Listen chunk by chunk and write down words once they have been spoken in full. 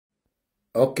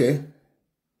Okay.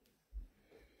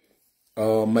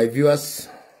 My viewers,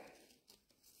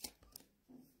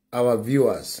 our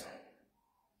viewers,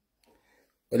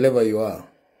 wherever you are,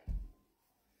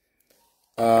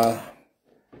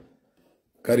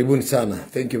 karibuni sana.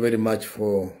 Thank you very much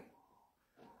for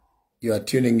your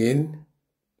tuning in.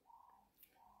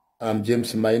 I'm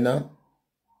James Maina.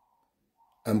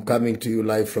 I'm coming to you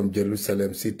live from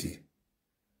Jerusalem City.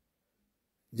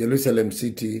 Jerusalem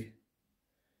City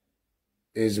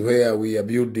is where we are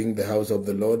building the house of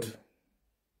the Lord,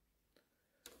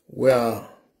 where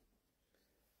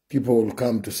people will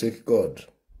come to seek God.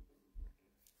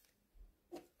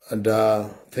 And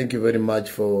thank you very much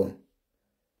for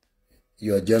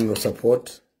your general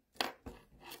support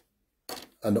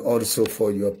and also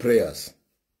for your prayers.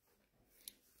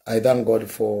 I thank God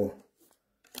for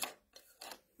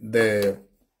the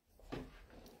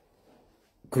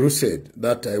crusade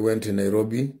that I went in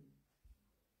Nairobi.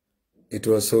 It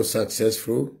was so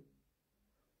successful,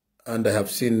 and I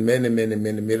have seen many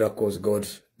miracles God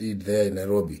did there in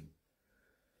Nairobi.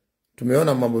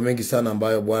 Tumeona mambo mengi sana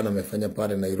ambayo Bwana amefanya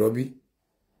pale Nairobi,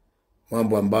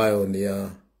 mambo ambayo ni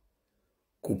ya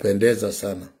kupendeza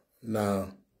sana,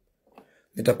 na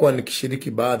nitakuwa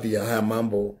nikishiriki baadhi ya haya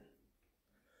mambo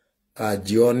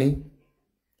jioni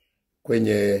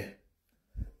kwenye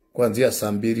kuanzia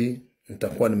saa 2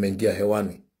 nitakuwa nimeingia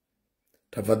hewani.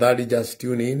 Tafadhali just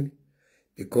tune in,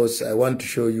 because I want to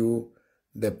show you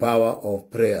the power of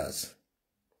prayers.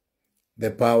 The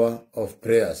power of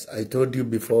prayers. I told you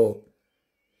before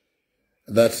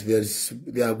that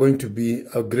there are going to be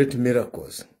great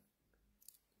miracles.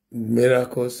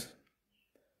 Miracles.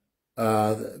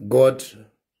 God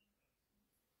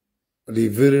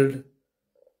revealed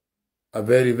a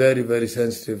very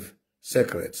sensitive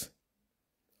secrets.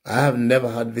 I have never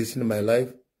had this in my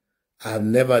life. I have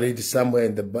never read somewhere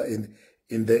in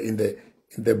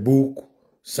the book,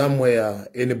 somewhere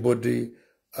anybody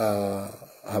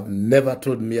have never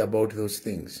told me about those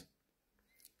things.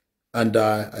 And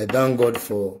I thank God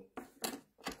for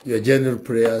your general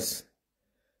prayers,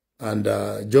 and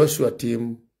Joshua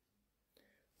team,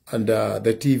 and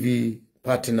the TV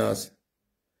partners,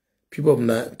 people of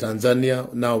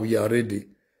Tanzania. Now we are ready.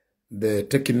 The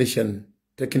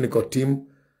technical team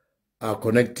are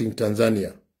connecting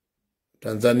Tanzania.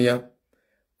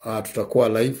 Tutakuwa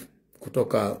live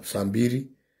kutoka saa 2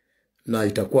 na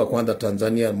itakuwa kwanza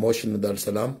Tanzania, Moshi na Dar es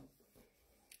Salaam.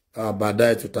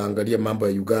 Baadaye tutaangalia mambo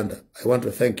ya Uganda. I want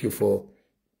to thank you for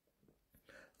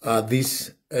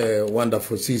this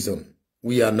wonderful season.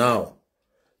 We are now.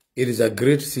 It is a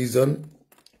great season.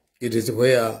 It is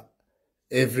where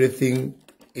everything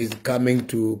is coming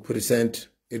to present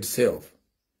itself.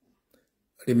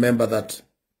 Remember that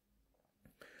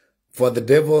for the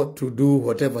devil to do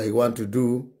whatever he wants to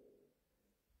do,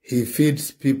 he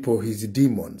feeds people his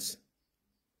demons.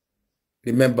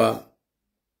 Remember,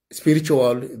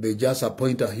 spiritual, they just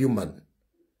appoint a human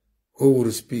who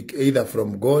will speak either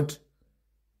from God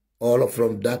or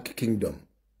from dark kingdom.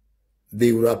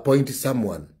 They will appoint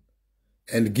someone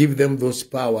and give them those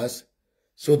powers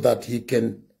so that he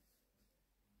can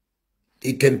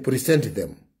present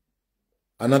them.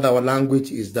 Another language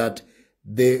is that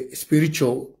the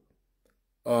spiritual,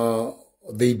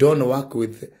 they don't work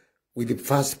with the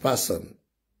first person.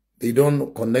 They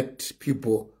don't connect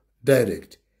people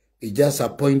direct. He just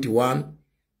appoint one,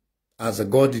 as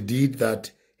God did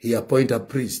that he appoint a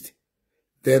priest.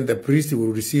 Then the priest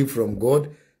will receive from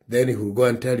God, then he will go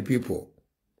and tell people.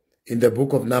 In the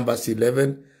book of Numbers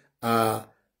 11,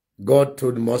 God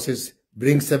told Moses,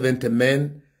 bring 70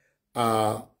 men,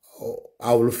 I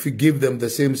will give them the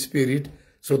same spirit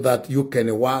so that you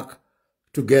can work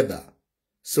together.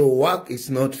 So work is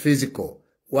not physical.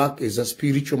 Work is a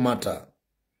spiritual matter.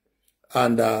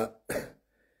 And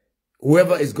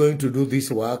whoever is going to do this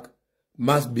work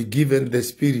must be given the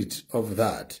spirit of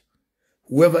that.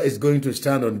 Whoever is going to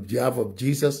stand on behalf of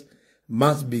Jesus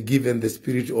must be given the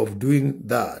spirit of doing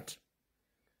that.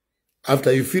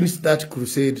 After you finish that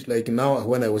crusade, like now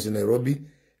when I was in Nairobi,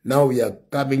 now we are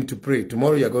coming to pray.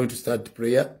 Tomorrow we are going to start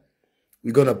prayer.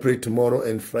 We're going to pray tomorrow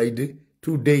and Friday,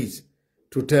 2 days,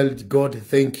 to tell God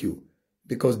thank you.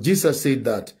 Because Jesus said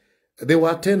that there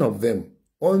were 10 of them.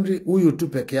 Only huyu tu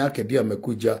peke yake ndiye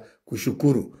amekuja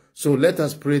kushukuru. So let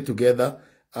us pray together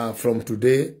from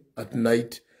today at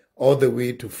night all the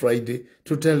way to Friday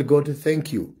to tell God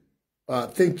thank you.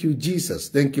 Thank you, Jesus.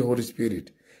 Thank you, Holy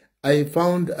Spirit. I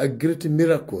found a great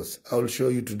miracles I will show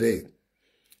you today.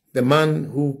 The man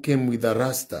who came with a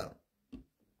rasta.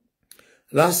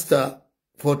 Rasta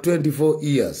for 24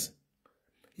 years.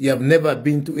 He have never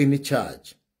been to any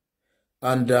church.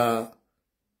 And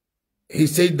he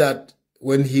said that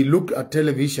when he looked at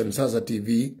television, Sasa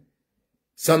TV,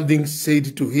 something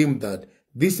said to him that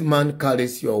this man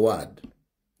carries your word.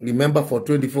 Remember, for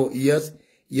 24 years,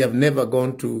 you have never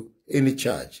gone to any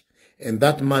church. And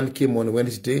that man came on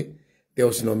Wednesday. There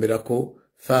was no miracle.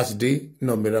 Thursday,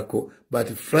 no miracle. But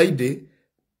Friday,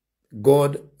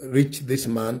 God reached this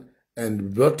man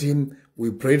and brought him. We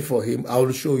prayed for him. I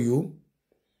will show you.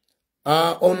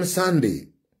 On Sunday,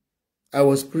 I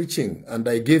was preaching and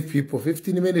I gave people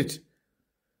 15 minutes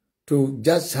to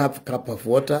just have a cup of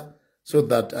water so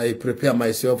that I prepare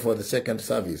myself for the second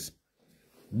service.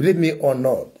 Believe me or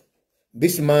not,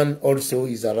 this man also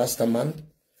is a Rasta man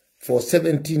for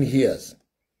 17 years.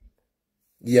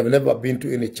 He have never been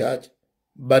to any church,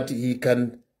 but he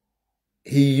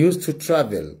used to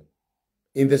travel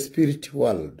in the spirit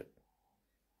world.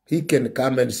 He can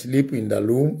come and sleep in the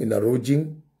room, in a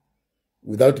lodging,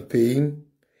 without paying.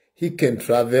 He can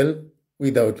travel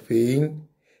without paying.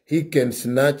 He can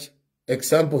snatch.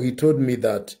 Example, he told me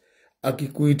that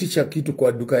akikuitisha kitu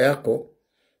kwa duka yako,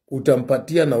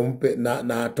 utampatia na umpe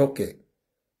na atoke.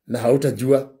 Na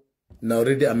hautajua na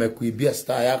already amekuibia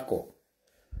star yako.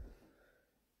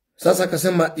 Sasa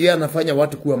akasema yeye anafanya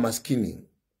watu kuwa maskini.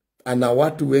 Ana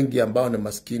watu wengi ambao ni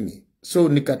maskini. So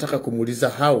nikataka kumuuliza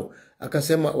how.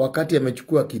 Akasema wakati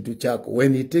amechukua kitu chako,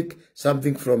 when he take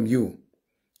something from you,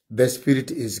 the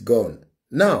spirit is gone.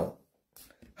 Now,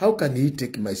 how can he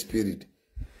take my spirit?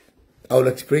 I will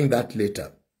explain that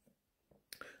later.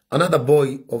 Another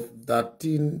boy of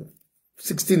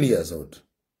 16 years old,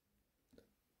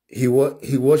 he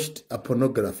watched a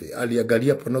pornography.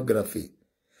 Aliangalia pornography.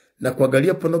 Na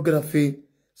kuangalia pornography,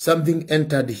 something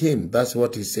entered him. That's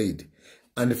what he said.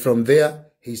 And from there,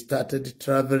 he started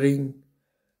traveling,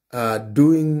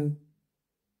 doing,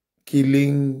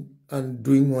 killing, and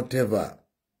doing whatever.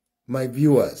 My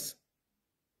viewers,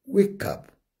 wake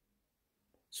up.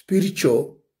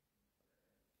 Spiritual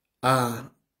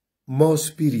are more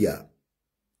superior.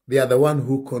 They are the one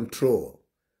who control.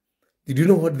 Did you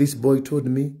know what this boy told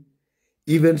me?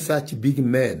 Even such big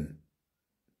men,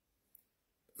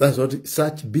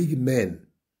 such big men,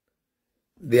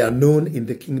 they are known in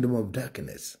the kingdom of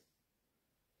darkness.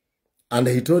 And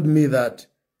he told me that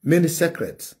many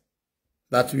secrets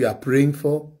that we are praying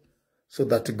for so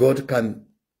that God can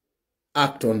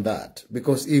act on that.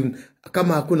 Because even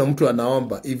kama hakuna mtu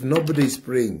anaomba, if nobody is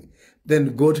praying, then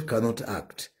God cannot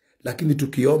act. Lakini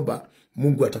tukiomba,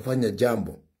 Mungu atafanya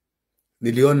jambo.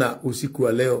 Niliona usiku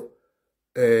wa leo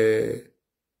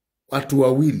watu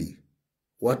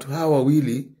hawa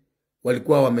wawili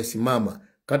walikuwa wamesimama.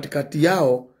 Katikati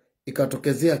yao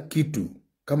ikatokezea kitu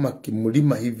kama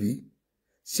kimlima hivi.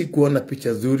 Sikuona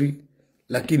picha nzuri,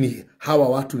 lakini hawa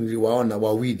watu niliwaona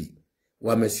wawili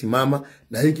wamesimama,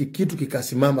 na hiki kitu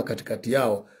kikasimama katikati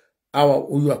yao.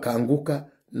 Huyu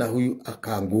akaanguka na huyu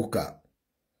akaanguka.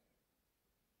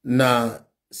 Na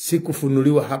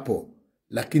sikufunuliwa hapo,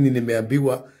 lakini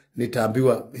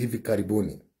nitaambiwa hivi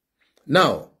karibuni.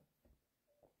 Now,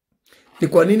 ni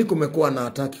kwa nini kumekuwa na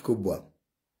ataki kubwa?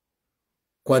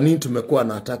 Kwa nini tumekuwa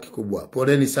na ataki kubwa?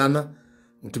 Poleni sana,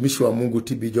 mtumishi wa Mungu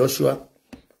TB Joshua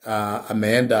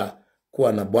ameenda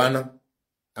kuwa na Bwana,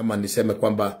 ama niseme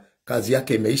kwamba kazi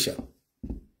yake imeisha.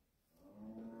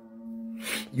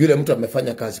 Yule mtu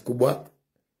amefanya kazi kubwa,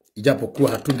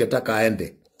 ijapokuwa hatungetaka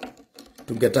aende.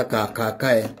 Tungetaka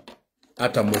akakae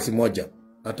hata mwezi moja,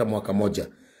 hata mwaka moja.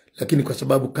 Lakini kwa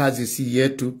sababu kazi si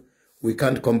yetu, we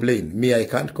can't complain. Me, I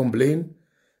can't complain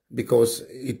because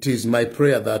it is my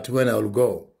prayer that when I will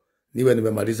go, niwe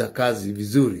nimemaliza kazi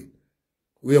vizuri.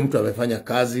 Huyo mtu amefanya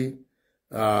kazi.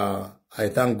 I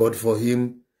thank God for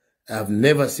him. I have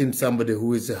never seen somebody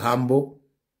who is humble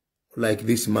like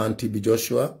this man, TB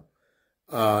Joshua.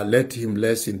 Let him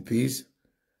rest in peace.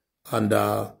 And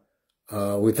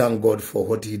we thank God for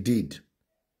what he did.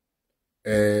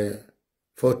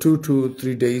 For 2 to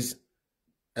 3 days,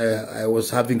 I was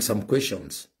having some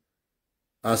questions,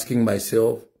 asking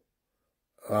myself,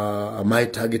 am I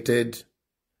targeted?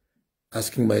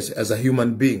 Asking myself as a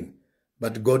human being.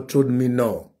 But God told me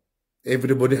no.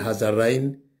 Everybody has a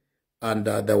reign and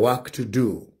the work to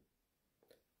do.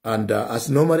 And as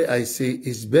normally I say,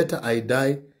 it's better I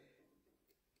die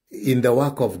in the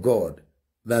work of God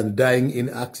than dying in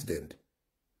accident,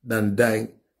 than dying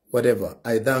whatever.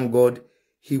 I thank God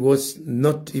he was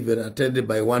not even attended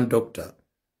by one doctor.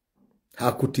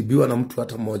 Hakutibiwa na mtu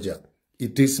hata moja.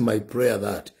 It is my prayer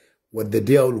that when the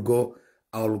day I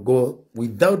will go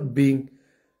without being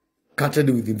cutted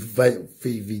with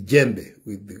vijembe,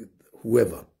 with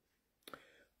whoever.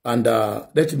 And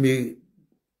let me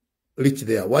reach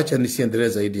there. Wacha nisiendelee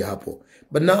zaidi hapo.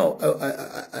 But now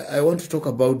I want to talk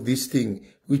about this thing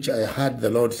which I heard the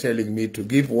Lord telling me to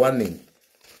give warning.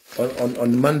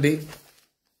 On Monday,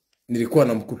 nilikuwa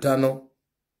na mkutano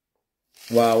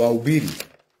wa wahubiri,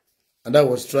 and I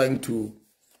was trying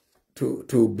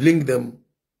to bring them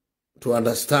to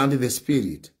understand the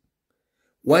spirit.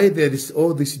 Why there is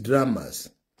all these dramas?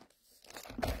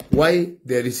 Why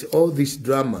there is all this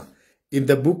drama in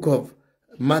the book of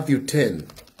Matthew 10?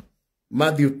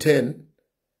 Matthew 10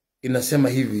 inasema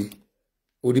hivi,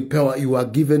 ulipewa, you are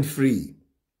given free.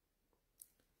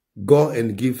 Go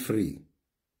and give free.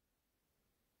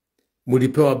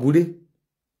 Mulipewa bure,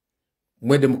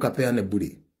 mwende mkapeane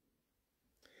bure.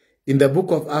 In the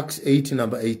book of Acts 8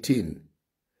 number 18,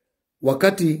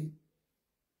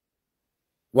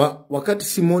 wakati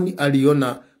Simoni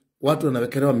aliona watu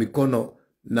wanawekelewa mikono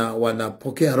na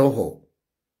wanapokea roho,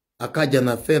 akaja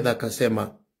na fedha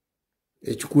akasema,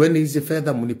 chukueni hizi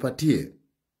fedha munipatie,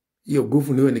 hiyo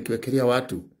nguvu niwe nikiwekelea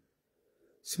watu.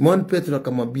 Simon Petro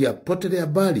akamwambia, potelea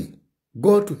mbali,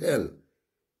 go to hell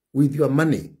with your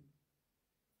money.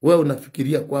 Wewe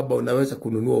unafikiria kwamba unaweza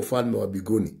kununua ufalme wa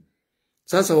mbinguni.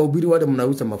 Sasa wahubiri wale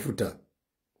mnauza mafuta,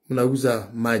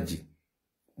 mnauza maji,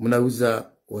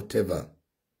 mnauza whatever,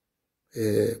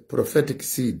 prophetic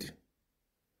seed,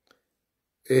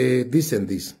 this and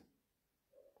this.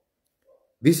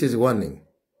 This is warning.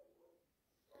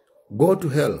 Go to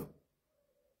hell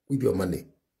with your money.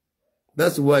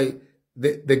 That's why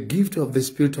the gift of the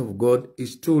Spirit of God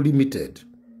is too limited.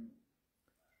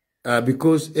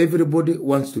 Because everybody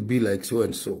wants to be like so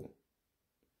and so.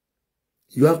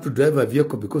 You have to drive a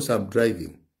vehicle because I'm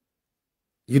driving.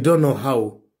 You don't know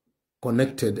how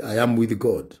connected I am with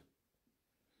God.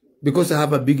 Because I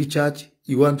have a big church,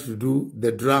 you want to do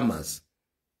the dramas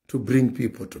to bring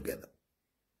people together.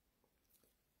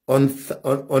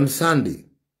 On Sunday,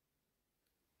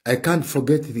 I can't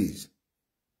forget this.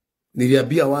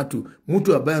 Niliambia watu,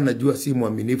 mtu ambaye anajua si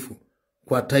mwaminifu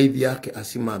kwa tithe yake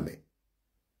asimame.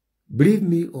 Believe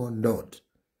me or not,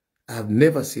 I have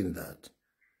never seen that.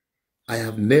 I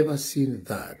have never seen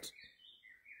that.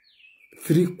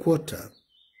 3/4.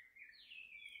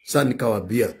 Sasa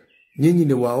nikawaambia, nyinyi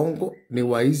ni waongo, ni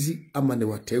waizi, ama ni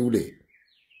wateule.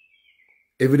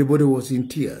 Everybody was in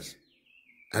tears.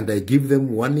 And I give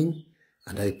them warning,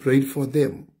 and I prayed for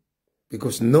them.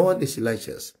 Because no one is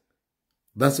righteous.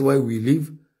 That's why we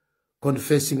live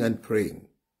confessing and praying.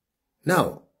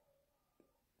 Now,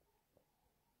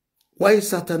 why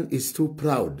Satan is too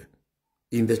proud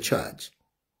in the church?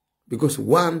 Because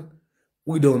one,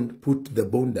 we don't put the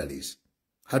boundaries.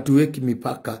 Hatuweki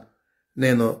mipaka,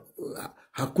 neno,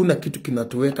 hakuna kitu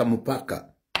kinatuweka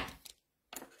mpaka.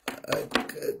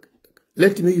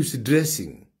 Let me use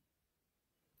dressing.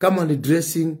 Kama ni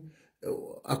dressing,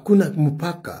 hakuna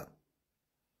mpaka.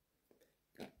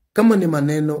 Kama ni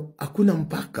maneno, hakuna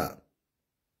mpaka.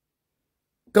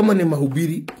 Kama ni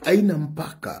mahubiri, haina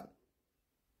mpaka.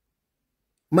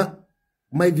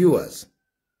 My viewers,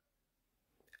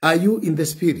 are you in the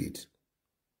spirit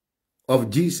of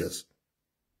Jesus?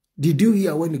 Did you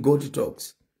hear when God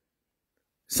talks?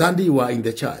 Sunday you are in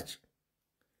the church.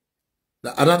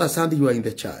 Another Sunday you are in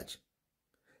the church.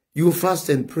 You fast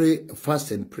and pray,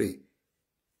 fast and pray.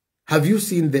 Have you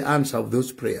seen the answer of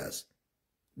those prayers?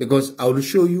 Because I will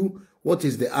show you what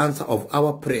is the answer of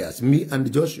our prayers, me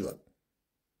and Joshua.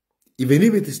 Even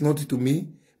if it is not to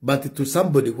me, but to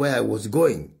somebody where I was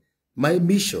going. My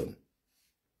mission.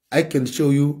 I can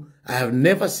show you, I have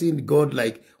never seen God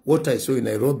like what I saw in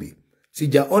Nairobi.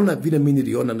 Sijaona vile mimi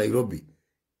niliona Nairobi.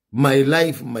 My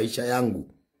life, maisha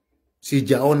yangu.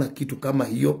 Sijaona kitu kama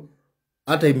hiyo.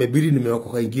 Hata imebidi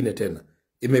nimeokoka ingine tena.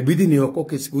 Imebidi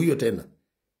niokoke siku hiyo tena.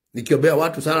 Nikiombea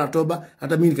watu sala toba,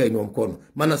 hata mimi nikainua mkono.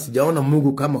 Maana sijaona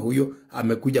Mungu kama huyo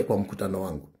amekuja kwa mkutano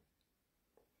wangu.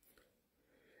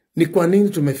 Ni kwa nini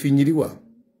tumefinyiliwa?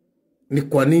 Ni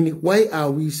kwa nini? Why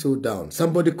are we so down?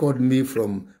 Somebody called me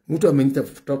from mtu amenita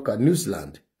kutoka New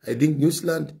Zealand. I think New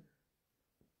Zealand.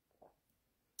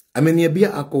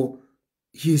 Ameniambia ako,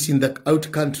 he is in the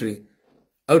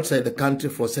outside the country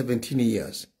for 17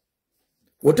 years.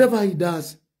 Whatever he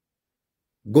does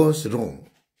goes wrong.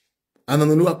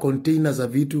 Ananunua containers za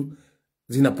vitu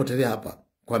zinapotelea hapa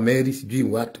kwa Mary sijui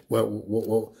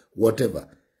whatever.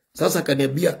 Sasa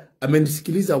kaniambia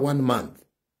amenisikiliza 1 month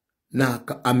na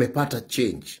amepata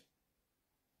change.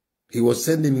 He was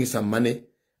sending me some money.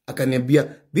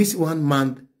 Akaniambia, this 1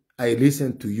 month I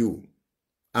listened to you.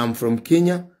 I'm from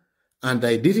Kenya and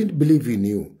I didn't believe in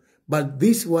you. But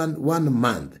this one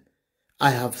month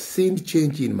I have seen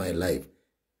change in my life.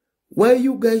 Why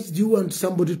you guys do you want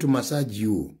somebody to massage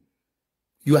you?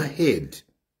 Your head.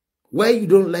 Why you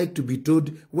don't like to be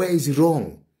told where is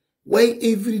wrong? Why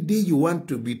every day you want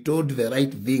to be told the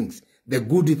right things, the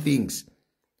good things?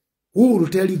 Who will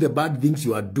tell you the bad things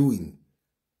you are doing?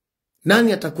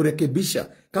 Nani atakurekebisha?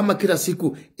 Kama kila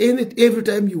siku, every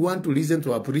time you want to listen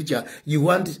to a preacher, you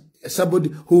want somebody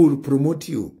who will promote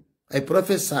you. I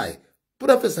prophesy.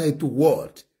 Prophesy to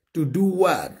what? To do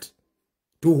what?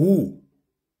 To who?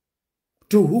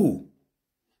 To who?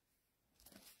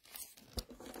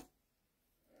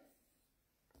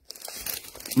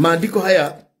 Maandiko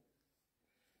haya,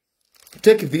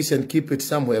 take this and keep it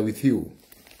somewhere with you.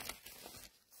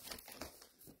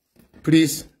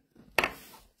 Please.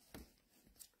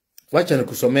 Wacha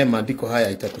nikusomee maandiko haya,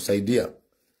 itakusaidia.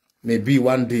 Maybe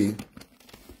one day,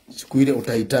 siku ile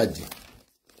utahitaji.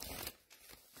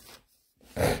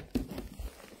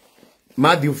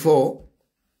 Matthew 4,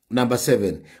 number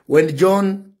 7. When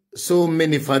John saw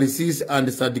many Pharisees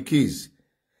and Sadducees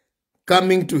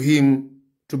coming to him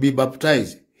to be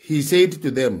baptized, he said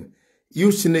to them,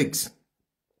 "You snakes,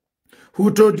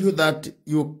 who told you that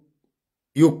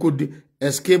you could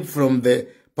escape from the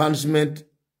punishment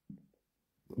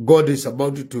God is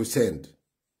about to send?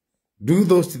 Do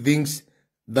those things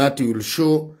that will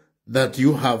show that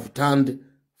you have turned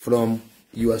from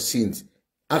your sins."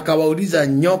 Akawauliza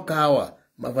nyoka hawa,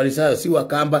 Mafarisayo, si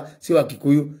Wakamba, si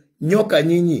Wakikuyu, nyoka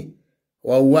nyinyi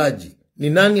wauaji. Ni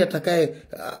nani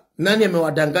nani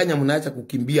amewadanganya mnaacha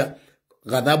kukimbia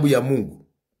ghadhabu ya Mungu?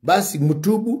 Basi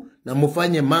mtubu na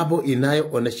mufanye mambo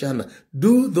inayooneshana.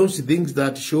 Do those things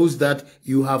that shows that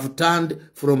you have turned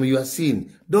from your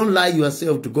sin. Don't lie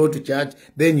yourself to go to church,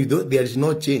 then there is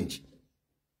no change.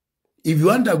 If you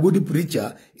want a good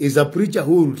preacher, is a preacher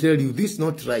who will tell you this is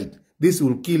not right. This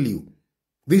will kill you.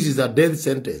 This is a death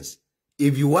sentence.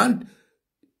 If you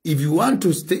want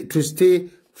to stay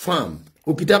firm,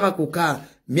 ukitaka kukaa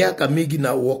miaka mingi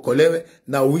na uokolewe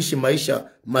na uishi maisha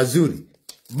mazuri,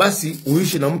 basi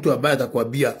uishi na mtu ambaye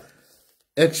atakwambia,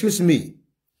 excuse me,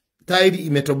 tairi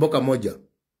imetoboka moja.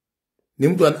 Ni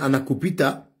mtu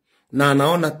anakupita na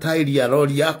anaona tairi ya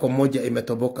lori yako moja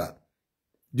imetoboka.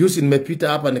 Juzi nimepita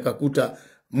hapa nikakuta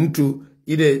mtu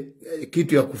ile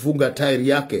kitu ya kufunga tairi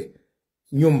yake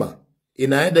nyuma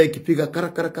inaenda ikipiga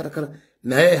kara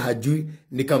na yeye hajui.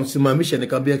 Nikamsimamisha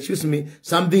nikamwambia, excuse me,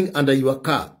 something under your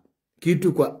car.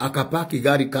 Kitu kwa akapaki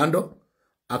gari kando,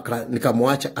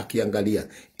 nikamwacha akiangalia.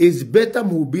 It's better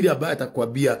mhubiri ambaye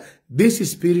atakwambia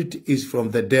this spirit is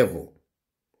from the devil.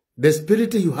 The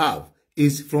spirit you have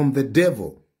is from the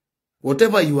devil.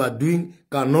 Whatever you are doing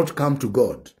cannot come to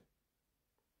God.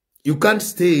 You can't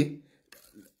stay.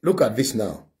 Look at this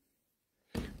now.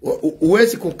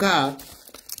 Uwezi kukaa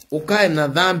ukae na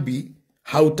dhambi,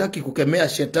 hautaki kukemea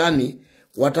shetani,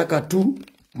 wataka tu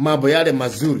mambo yale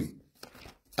mazuri.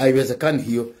 Haiwezekani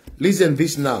hiyo. Listen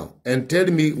this now and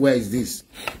tell me where is this.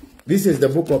 This is the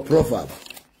book of Proverbs.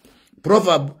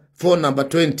 Proverbs 4 number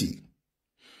 20.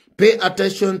 Pay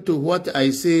attention to what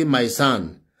I say, my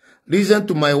son. Listen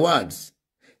to my words.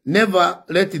 Never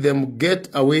let them get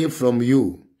away from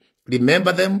you.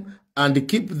 Remember them and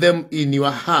keep them in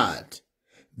your heart.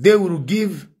 They will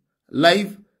give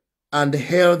life and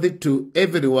health to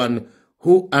everyone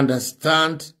who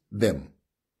understands them.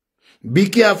 Be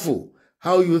careful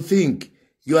how you think.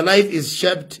 Your life is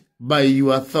shaped by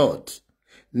your thought.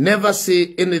 Never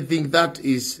say anything that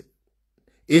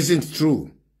isn't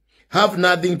true. Have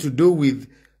nothing to do with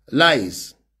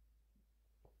lies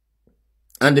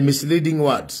and misleading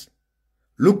words.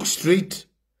 Look straight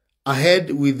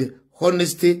ahead with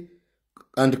honesty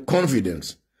and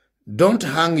confidence. Don't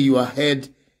hang your head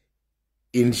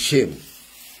in shame.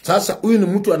 Sasa huyu ni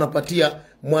mtu anapatia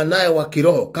mwanae wa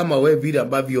kiroho kama wewe vile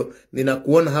ambavyo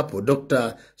ninakuona hapo,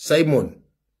 Dr. Simon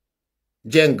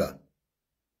Jenga.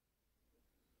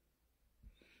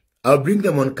 I'll bring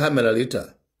them on camera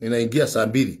later. Ninaingia saa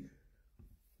 2.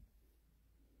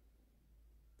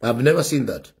 I've never seen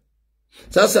that.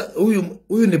 Sasa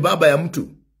huyu ni baba ya mtu.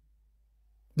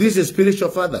 This is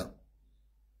spiritual father.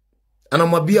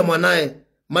 Anamwambia mwanae,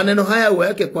 maneno haya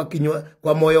uweke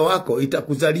kwa moyo wako,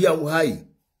 itakuzalia uhai.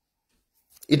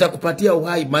 Itakupatia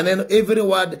uhai. Maneno, every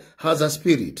word has a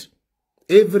spirit.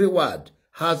 Every word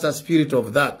has a spirit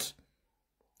of that.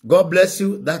 God bless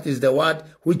you. That is the word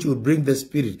which will bring the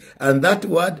spirit. And that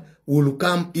word will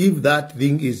come if that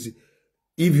thing is,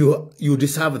 if you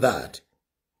deserve that.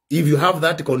 If you have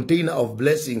that container of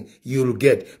blessing, you'll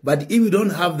get. But if you don't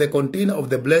have the container of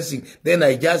the blessing, then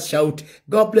I just shout,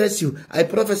 God bless you. I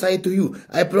prophesy to you.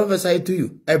 I prophesy to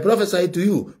you. I prophesy to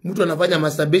you. Mtu anafanya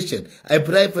masturbation. I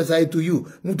prophesy to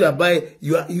you. Mtu ambaye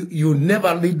you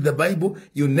never read the Bible.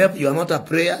 You are not a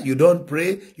prayer. You don't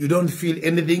pray. You don't feel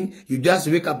anything. You just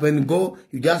wake up and go.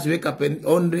 You just wake up and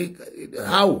only.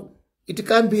 How? It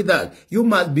can't be that. You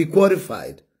must be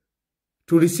qualified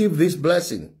to receive this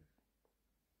blessing.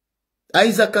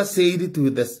 Isaac said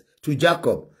to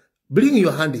Jacob, bring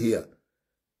your hand here.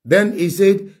 Then he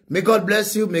said, may God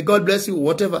bless you,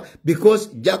 whatever. Because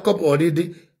Jacob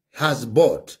already has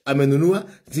bought. Amenunua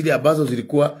zile ambazo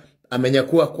zilikuwa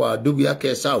amenyakua kwa ndugu yake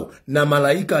Esau. Na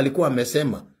malaika alikuwa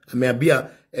amesema, ameambia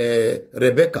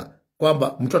Rebeka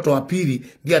kwamba mtoto wa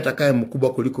pili ndiye atakaye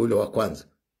mkubwa kuliko yule wa kwanza.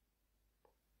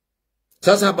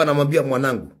 Sasa hapa namwambia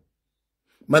mwanangu,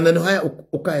 maneno haya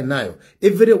ukae nayo.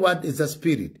 Every word is a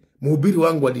spirit. Mhubiri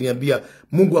wangu aliniambia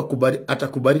Mungu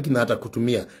atakubariki na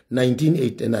atakutumia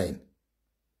 1989.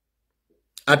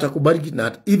 Atakubariki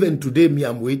na even today me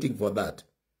I'm waiting for that.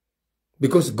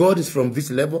 Because God is from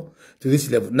this level to this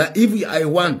level. Now if I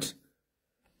want,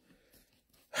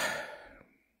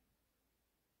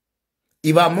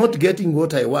 if I'm not getting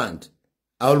what I want,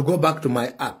 I'll go back to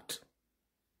my act.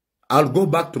 I'll go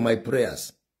back to my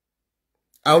prayers.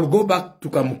 I'll go back to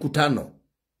kamkutano.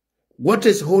 What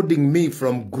is holding me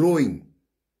from growing?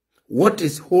 What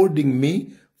is holding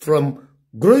me from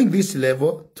growing this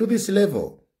level to this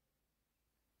level?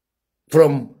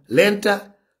 From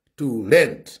lenta to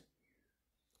rent.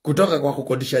 Kutoka kwa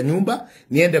kukodisha nyumba,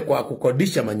 niende kwa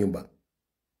kukodisha manyumba.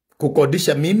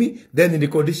 Kukodisha mimi, then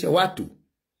nikodisha watu.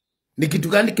 Ni kitu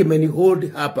gani kimeni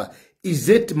hold hapa? Is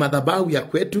it madhabahu ya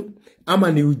kwetu?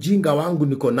 Ama ni ujinga wangu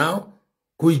niko nao?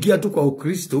 Kuingia tu kwa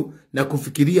Ukristo na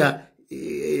kufikiria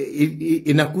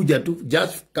inakuja tu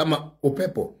just kama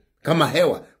upepo, kama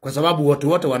hewa, kwa sababu watu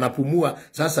wote wanapumua.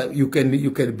 Sasa you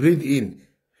can breathe in.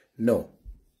 No,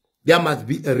 there must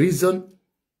be a reason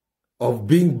of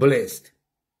being blessed.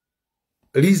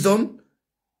 Reason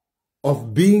of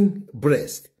being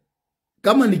blessed.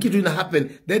 Kama ni kitu ina happen,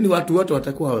 then watu wote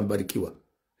watakuwa wamebarikiwa.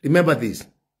 Remember this.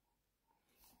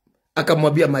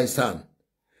 Akamwambia, my son,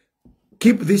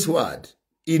 keep this word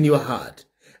in your heart,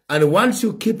 and once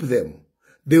you keep them,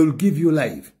 they will give you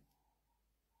life.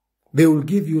 They will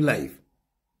give you life.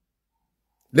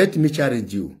 Let me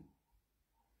challenge you.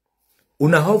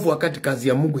 Una hofu wakati kazi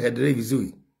ya Mungu haendelei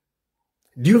vizuri?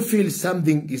 Do you feel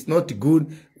something is not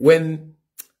good when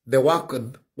the work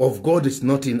of God is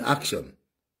not in action?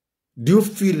 Do you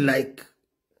feel like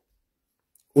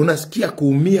unasikia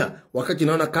kuumia wakati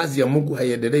unaona kazi ya Mungu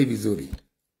haiendelei vizuri?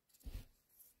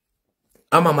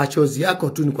 Ama machozi yako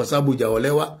tu ni kwa sababu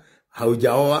hujaolewa,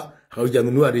 haujaoa,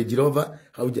 haujanunua Range Rover,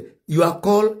 your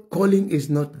calling is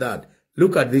not that.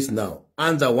 Look at this now.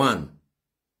 Answer 1.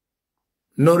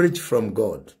 Knowledge from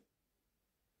God.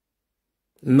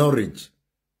 Knowledge.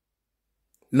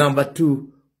 Number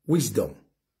 2, wisdom.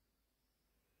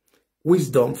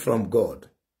 Wisdom from God.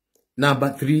 Number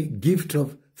 3, gift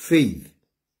of faith.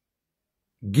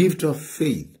 Gift of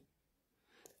faith.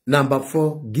 Number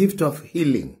 4, gift of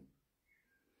healing.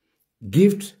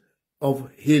 Gift of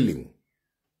healing.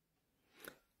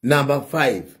 Number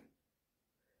 5,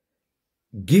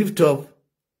 gift of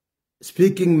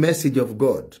speaking message of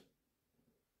God.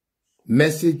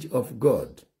 Message of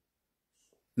God.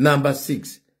 Number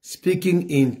 6, speaking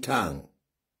in tongue.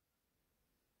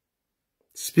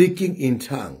 Speaking in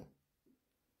tongue.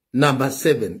 Number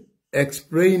 7,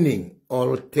 explaining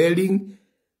or telling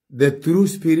the true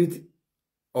spirit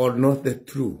or not the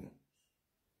true.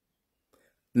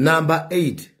 Number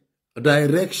 8,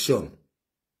 direction.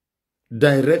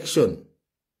 Direction.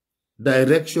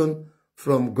 Direction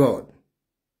from God.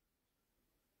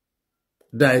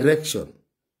 Direction.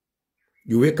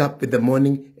 You wake up in the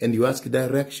morning and you ask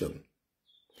direction.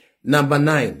 Number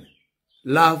 9,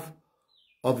 love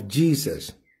of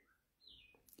Jesus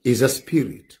is a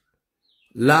spirit.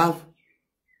 Love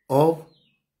of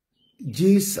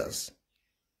Jesus.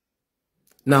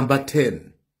 Number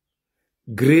 10,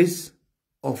 grace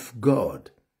of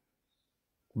God.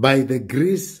 By the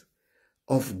grace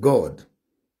of God.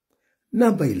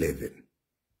 Number 11,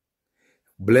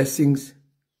 blessings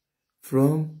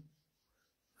from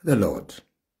the Lord.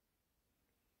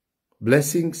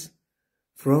 Blessings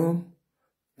from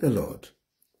the Lord.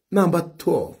 Number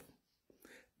 12,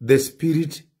 the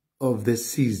spirit of the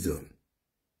season.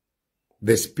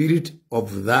 The spirit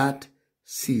of that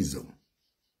season.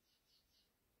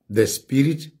 The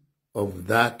spirit of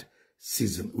that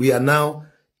season. We are now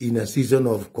in a season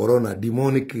of corona,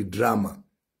 demonic drama.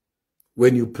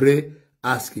 When you pray,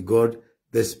 ask God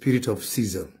the spirit of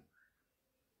season.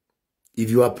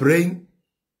 If you are praying,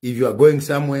 if you are going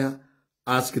somewhere,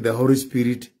 ask the Holy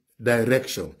Spirit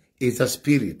direction. It's a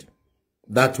spirit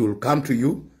that will come to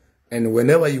you, and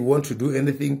whenever you want to do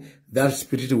anything, that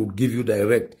spirit will give you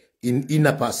direct in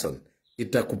inner person.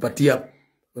 Itakupatia,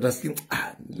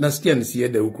 nasikia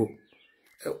nisiende huko.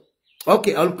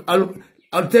 Okay,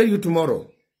 I'll tell you tomorrow.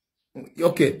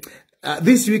 Okay,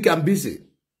 This week I'm busy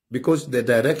because the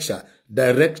director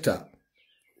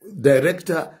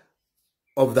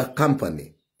of the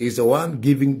company is the one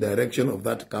giving direction of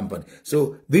that company.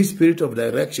 So this spirit of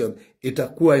direction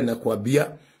itakuwa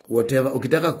inakwambia whatever.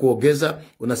 Ukitaka kuongeza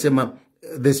unasema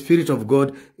the Spirit of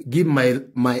God give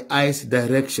my eyes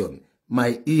direction,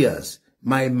 my ears,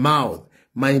 my mouth,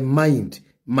 my mind,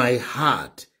 my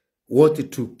heart,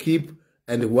 what to keep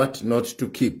and what not to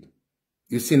keep.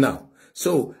 You see now.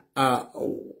 So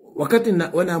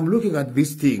when I'm looking at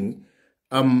this thing,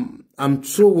 I'm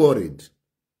so worried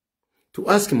to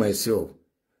ask myself,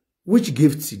 which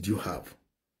gifts did you have?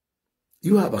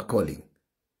 You have a calling.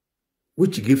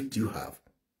 Which gift do you have?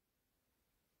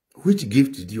 Which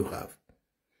gift did you have?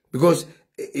 Because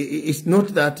it's not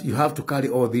that you have to carry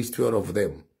all these 12 of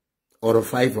them or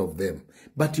 5 of them,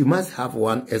 but you must have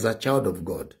one as a child of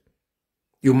God.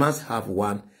 You must have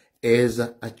one as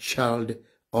a child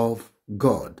of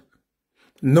God.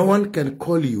 No one can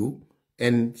call you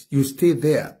and you stay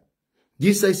there.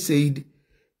 Jesus said,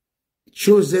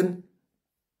 chosen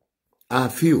are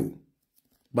few,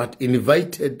 but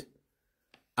invited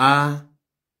are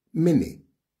many.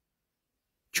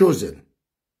 Chosen.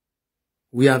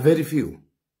 We are very few.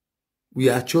 We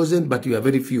are chosen, but we are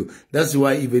very few. That's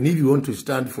why even if you want to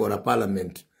stand for a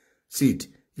parliament seat,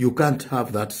 you can't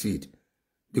have that seat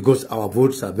because our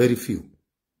votes are very few.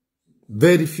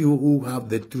 Very few who have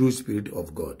the true Spirit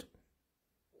of God.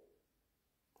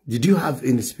 Did you have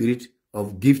any spirit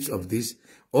of gifts of this?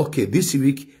 Okay, this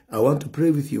week, I want to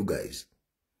pray with you guys.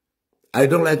 I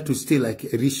don't like to stay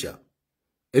like Elisha.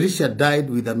 Elisha died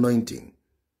with anointing.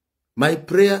 My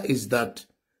prayer is that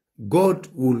God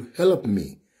will help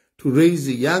me to raise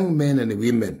young men and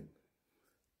women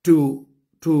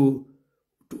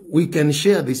we can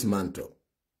share this mantle.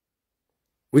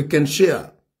 We can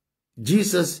share.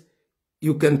 Jesus,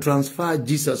 you can transfer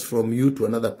Jesus from you to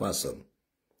another person.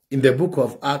 In the book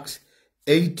of Acts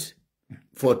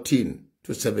 8:14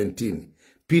 to 17,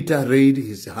 Peter raised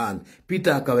his hand.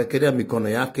 Peter akawekelea mikono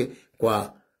yake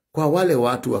kwa wale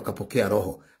watu wakapokea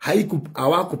roho.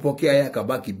 Hawakupokea yeye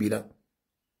akabaki bila.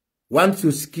 Once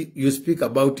you speak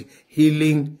about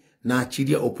healing,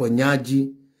 naachilia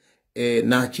uponyaji,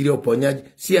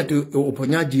 si ati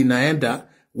uponyaji inaenda,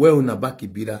 wewe unabaki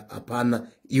bila, hapana.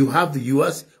 You have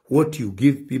yours, what you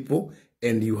give people,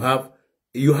 and you have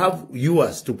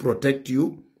yours to protect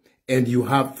you, and you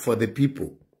have for the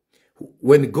people.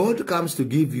 When God comes to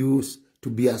give you to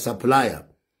be a supplier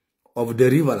of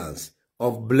deliverance,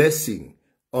 of blessing,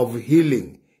 of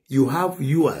healing, you have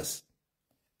yours.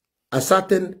 A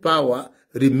certain power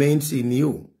remains in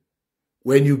you.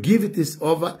 When you give it is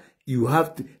over, you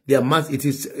have to,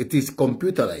 it is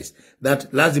computerized.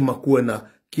 That lazima kuwe na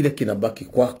kile kinabaki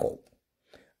kwako.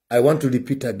 I want to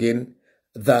repeat again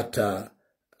that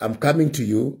I'm coming to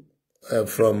you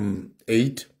from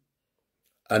 8,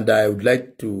 and I would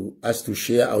like us to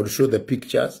share. I will show the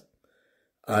pictures,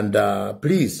 and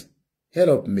please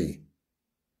help me.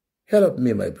 Help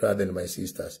me, my brother and my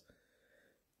sisters,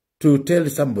 to tell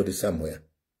somebody somewhere.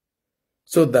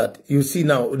 So that you see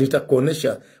now,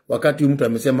 nitakuonesha wakati mtu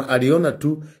amesema aliona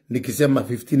tu nikisema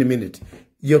 15 minutes.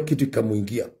 Hiyo kitu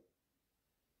ikamuingia.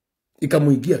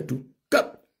 Ikamuingia tu.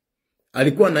 Kap.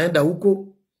 Alikuwa anaenda huko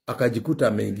akajikuta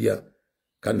ameingia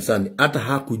kanisani. Hata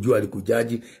hakujua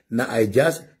alikujaji, na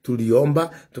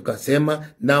tuliomba tukasema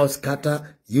now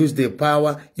scatter, use the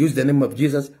power, use the name of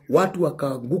Jesus. Watu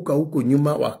wakaanguka huko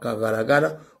nyuma,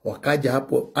 wakagaragara, wakaja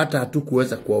hapo, hata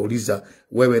hatukuweza kuwauliza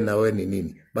wewe na wewe ni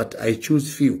nini. But I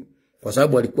choose few. Kwa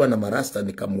sababu alikuwa na marasta,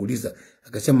 nikamuuliza,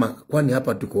 akasema kwani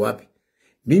hapa tuko wapi?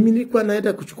 Mimi nilikuwa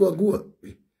naenda kuchukua nguo.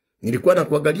 Nilikuwa na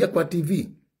kuangalia kwa TV.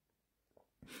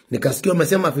 Nikasikia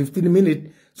wamesema 15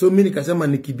 minutes. So mimi nikasema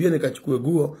nikibie nikachukue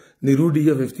nguo, nirudi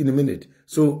hiyo 15 minutes.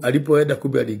 So alipoenda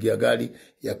kumbe aliingia gari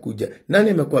ya kuja. Nani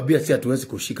amekwambia si hatuwezi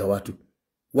kushika watu?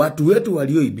 Watu wetu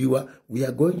walioibiwa, we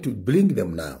are going to bring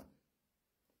them now.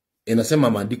 Inasema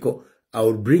maandiko, I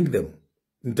will bring them.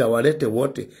 Nitawalete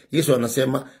wote. Yesu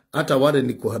anasema hata wale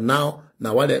niko nao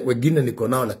na wale wengine niko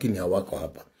nao lakini hawako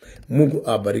hapa. Mungu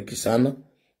abariki sana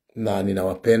na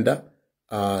ninawapenda.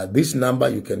 This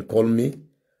number you can call me,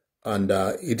 and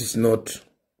it is not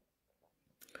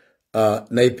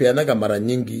naipeanaga mara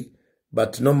nyingi,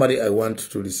 but normally I want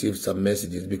to receive some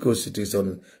messages because it is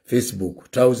on Facebook,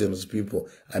 thousands of people.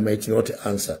 I might not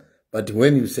answer, but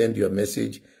when you send your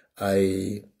message,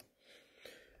 I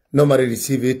normally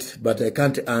receive it, but I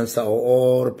can't answer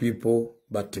all people,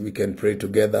 but we can pray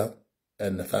together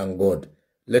and thank God.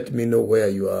 Let me know where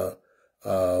you are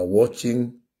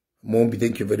watching. Mombi,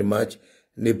 thank you very much.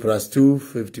 Ni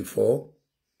 +254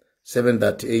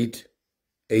 738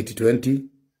 820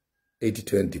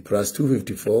 820 plus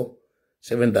 254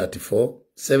 734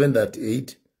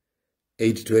 738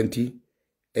 820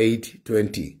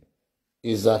 820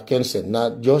 is cancelled. Now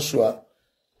Joshua,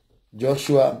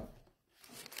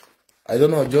 I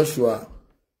don't know, Joshua,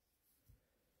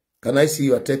 can I see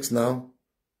your text now?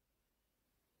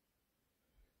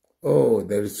 Oh,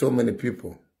 there is so many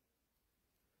people.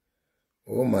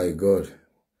 Oh my God.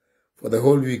 For the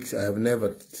whole week, I have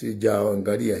never seen Jao and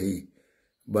Garia here.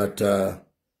 But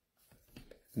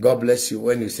God bless you.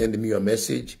 When you send me your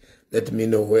message, let me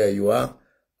know where you are,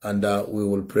 and we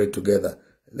will pray together.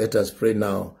 Let us pray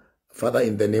now. Father,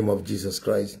 in the name of Jesus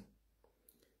Christ.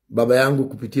 Baba yangu,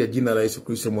 kupitia jina la Yesu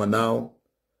Kristo mwanao,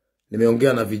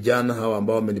 nimeongea na vijana hawa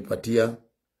ambao wamenipatia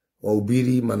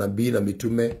wahubiri, manabii na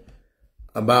mitume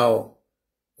ambao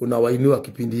unawainua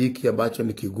kipindi hiki ambacho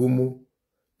ni kigumu,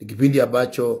 ni kipindi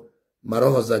ambacho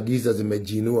maroho za giza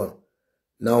zimejinua.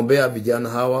 Naombea vijana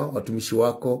hawa, watumishi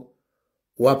wako,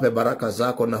 wape baraka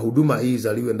zako na huduma hii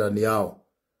zaliwe ndani yao.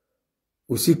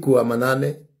 Usiku wa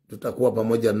manane tutakuwa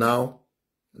pamoja nao.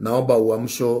 Naomba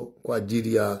uamsho kwa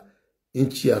ajili ya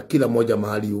nchi ya kila moja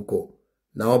mahali huko.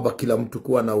 Naomba kila mtu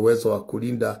kuwa na uwezo wa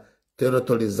kulinda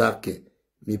territory zake,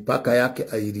 mipaka yake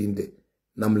ailinde.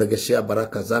 Namlegeshea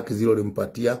baraka zake zile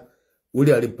ulimpatia.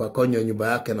 Ule alimpakonyo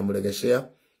nyumba yake namlegeshea.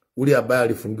 Ule ambaye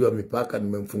alifungiwa mipaka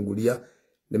nimemfungulia.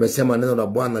 Nimesema neno la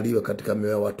Bwana liwe katika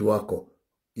mioyo ya watu wako.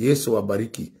 Yesu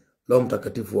wabariki. Roho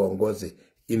Mtakatifu waongoze.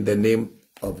 In the name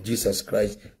of Jesus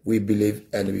Christ we believe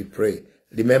and we pray.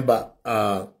 Remember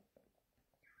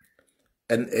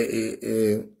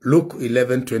Luke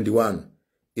 11:21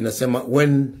 inasema,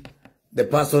 when the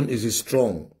person is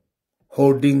strong,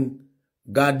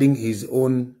 guarding his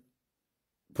own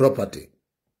property,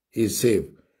 he is safe.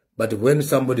 But when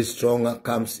somebody stronger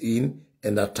comes in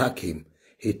and attack him,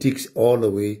 he takes all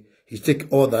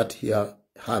that he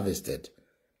harvested.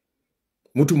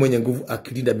 Mtu mwenye nguvu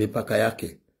akilinda mipaka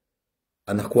yake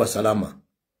anakuwa salama.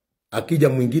 Akija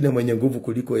mwingine mwenye nguvu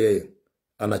kuliko yeye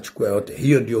anachukua yote.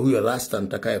 Hiyo ndio huyo rasta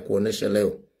nitakaye kuonesha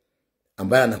leo,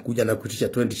 ambaye anakuja na kutisha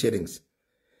 20 shillings.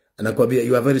 Anakuambia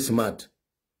you are very smart.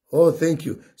 Oh, thank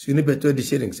you. So unipe 20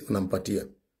 shillings, unampatia.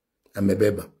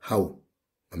 Amebeba. How?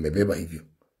 Amebeba hivyo.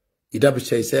 Kitabu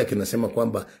cha Isaya kinasema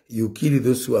kwamba you kill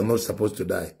those who are not supposed to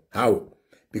die. How?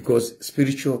 Because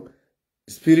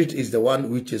spirit is the one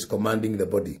which is commanding the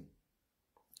body.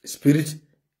 Spirit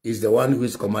is the one who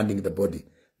is commanding the body.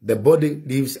 The body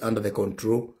lives under the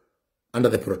control,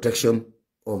 under the protection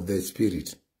of the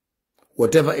spirit.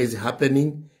 Whatever is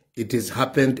happening, it is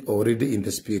happened already in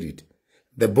the spirit.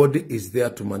 The body is there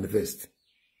to manifest.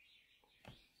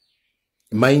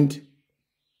 Mind,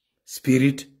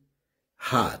 spirit,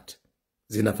 heart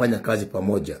zinafanya kazi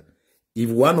pamoja. If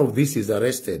one of these is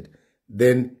arrested,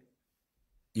 then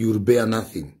you will bear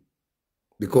nothing.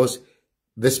 Because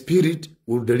the spirit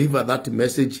will deliver that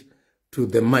message to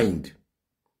the mind.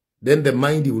 Then the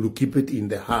mind will keep it in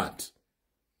the heart.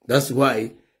 That's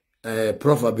why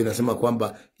proverb inasema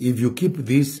kwamba if you keep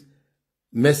these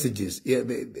messages,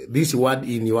 this word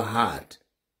in your heart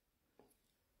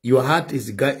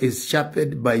is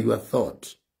sharpened by your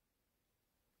thought.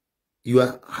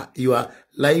 Your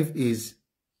life is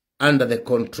under the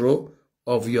control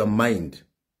of your mind.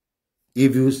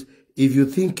 If you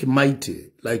think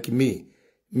mighty like me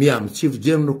I'm Chief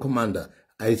General Commander.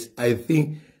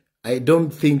 I don't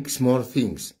think small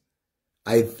things.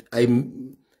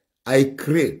 I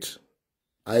create.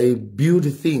 I build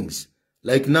things.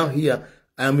 Like now here,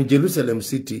 I am in Jerusalem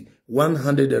City,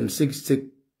 160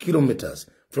 kilometers.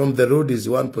 From the road is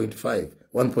 1.5,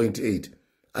 1.8.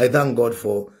 I thank God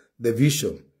for the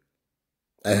vision.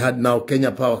 I had now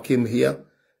Kenya Power came here.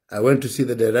 I went to see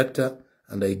the director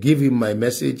and I gave him my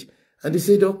message. And he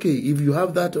said, okay, if you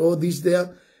have that, all this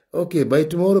there, okay, by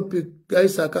tomorrow,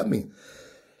 guys are coming.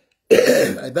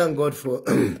 I thank God for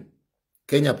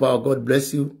Kenya Power. God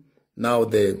bless you. Now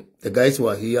the guys who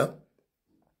are here,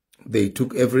 they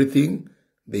took everything.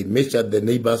 They measured the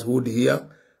neighborhood here,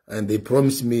 and they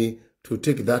promised me to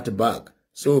take that back.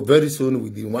 So very soon,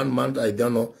 within 1 month, I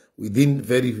don't know, within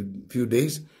very few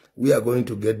days, we are going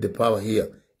to get the power here.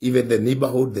 Even the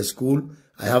neighborhood, the school,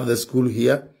 I have the school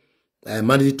here. I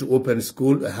managed to open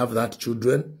school. I have that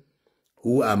children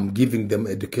who I'm giving them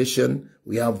education.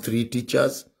 We have 3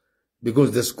 teachers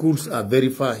because the schools are very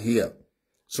far here.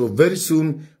 So very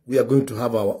soon we are going to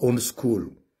have our own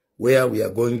school where we are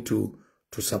going to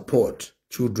support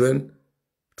children,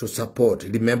 to support.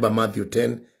 Remember Matthew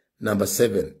 10, number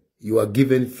 7. You are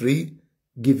given free,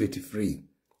 give it free.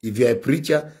 If you are a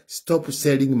preacher, stop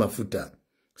selling mafuta.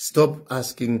 Stop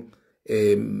asking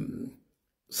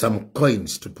some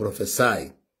coins to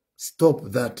prophesy. Stop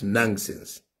that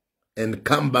nonsense and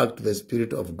come back to the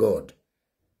Spirit of God.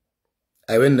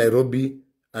 I went to Nairobi,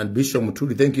 and Bishop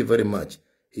Mutuli, thank you very much.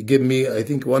 He gave me, I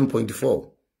think,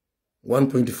 1.4.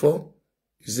 1.4.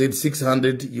 He said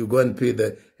 600, you go and pay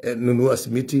the Nunua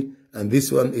Smiti, and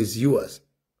this one is yours.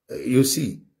 You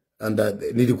see. And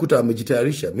nilikuta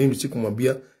wamejitayarisha. Mimi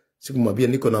sikumwambia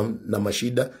niko na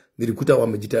mashida. Nilikuta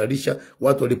wamejitayarisha.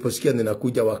 Watu waliposikia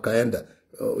ninakuja wakaenda.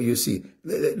 You see.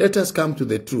 Let us come to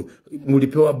the truth.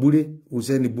 Mulipewa bure,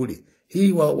 uzeni bure.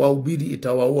 Hii wahubiri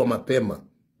itawaua mapema.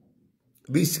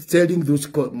 This telling those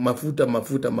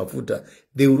mafuta,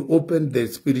 they will open the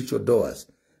spiritual doors.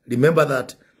 Remember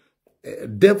that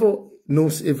devil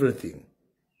knows everything.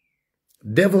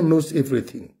 Devil knows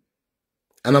everything.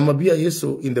 And Amabia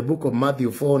Yesu in the book of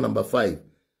Matthew 4, number 5.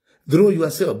 Draw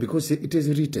yourself because it is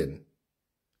written.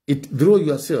 Draw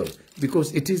yourself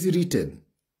because it is written.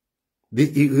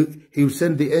 He will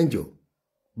send the angel.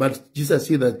 But Jesus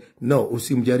said that, no,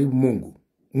 usimjaribu Mungu.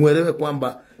 Mwelewe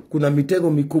kwamba kuna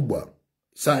mitego mikubwa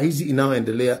saa hizi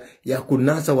inayoendelea ya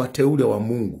kunasa wateule wa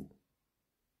Mungu.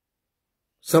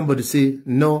 Somebody say,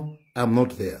 no, I'm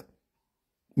not there.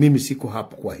 Mimi siko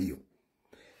hapo kwa hiyo.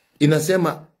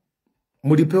 Inasema,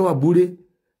 mulipewa bure,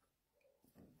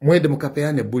 mwende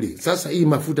mkapeane bure. Sasa hii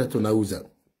mafuta tunauza.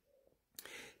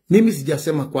 Mimi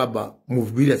sijasema kwamba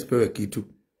mhubiri asipewe kitu.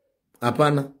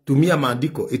 Hapana, tumia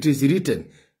maandiko. It is written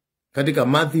katika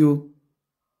Matthew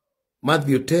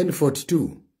 10:42,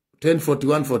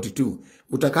 10:41-42.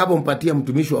 Utakapompatia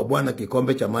mtumishi wa Bwana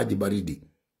kikombe cha maji baridi,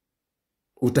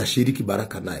 utashiriki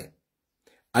baraka naye.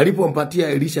 Alipompatia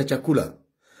Elisha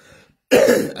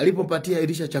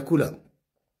chakula,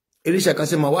 Elisha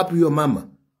akasema, wapi huyo mama?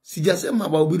 Sijasema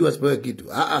wahubiri wasipewe kitu.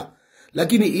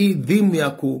 Lakini hii dhimu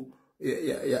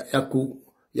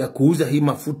ya kuuza hii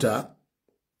mafuta,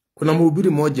 kuna mhubiri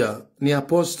moja ni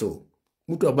apostle,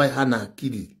 mtu ambaye hana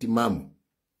akili timamu.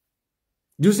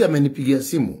 Juzi amenipigia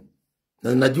simu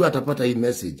na najua atapata hii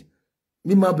message.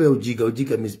 Mimi mambo ya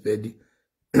ujiga mispedi.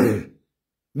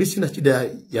 Mimi sina shida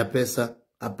ya pesa,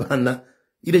 hapana.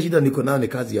 Ile shida niko nayo ni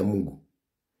kazi ya Mungu.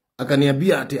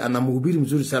 Akaniambia ati ana mhubiri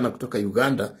mzuri sana kutoka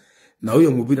Uganda, na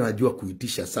huyo mhubiri anajua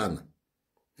kuitisha sana.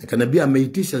 Akaniambia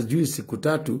ameitisha sijui siku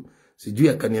 3, sijui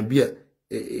akaniambia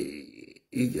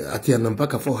ati ana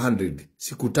mpaka 400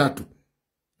 siku 3.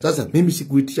 Sasa mimi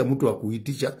sikuitisha mtu wa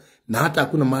kuitisha, na hata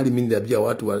hakuna mahali mimi niliambia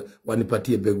watu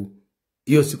wanipatie begu.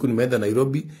 Hiyo siku nimeenda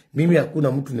Nairobi, mimi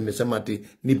hakuna mtu nimesema ati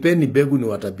nipeni begu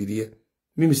niwatabirie.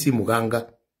 Mimi si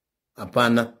mganga.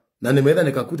 Hapana. Na nimeenda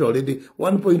nikakuta already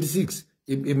 1.6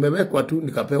 imewekwa tu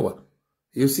nikapewa.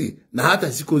 You see, na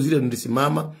hata siku zile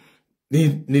nilisimama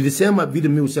nilisema vile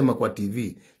mimi usema kwa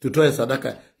TV, tutoe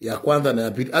sadaka ya kwanza na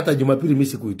ya pili. Hata Jumapili mimi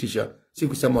sikuitisha,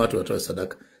 sikusema watu watoe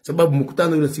sadaka. Sababu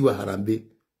mkutano ule si wa harambee,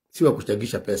 si wa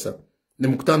kuchagisha pesa. Ni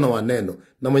mkutano wa neno,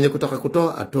 na mwenye kutaka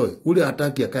kutoa atoe. Ule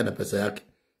hataki akae na pesa yake.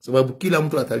 Sababu kila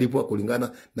mtu atalipwa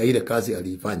kulingana na ile kazi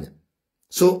aliifanya.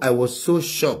 So I was so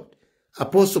shocked.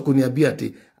 Apostle kuniambia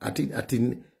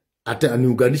ati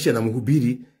aniunganishe na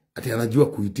mhubiri, ati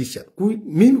anajua kuitisha.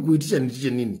 Mimi kuitisha niitishe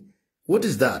nini? What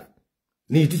is that?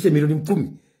 Niitishe milioni 10.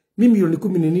 Mimi milioni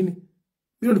 10 ni nini?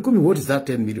 Milioni 10, what is that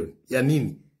 10 million? Ya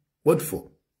nini? What for?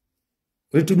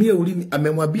 Unitumia ulimi.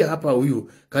 Amemwambia hapa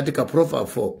huyu katika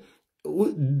Proverbs 4.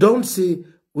 Don't say,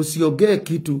 usiogee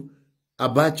kitu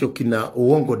abacho kina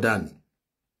uongo ndani.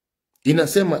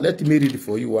 Inasema, let me read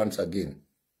for you once again.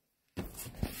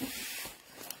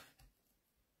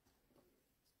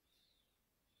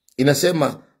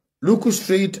 Inasema, look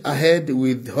straight ahead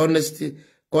with honest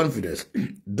confidence.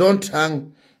 Don't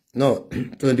hang,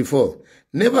 24.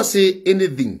 Never say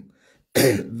anything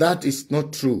that is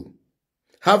not true.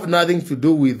 Have nothing to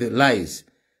do with lies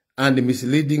and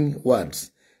misleading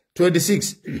words.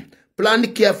 26.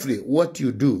 Plan carefully what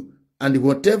you do, and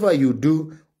whatever you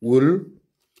do will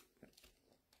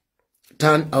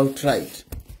turn out right.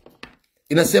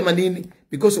 Inasema nini?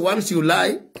 Because once you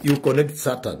lie, you connect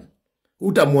Satan.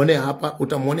 Utamuonea hapa,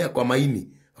 utamuonea kwa maini.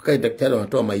 Wakati daktari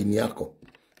anatoa maini yako,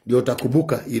 ndio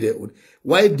utakumbuka ile.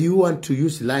 Why do you want to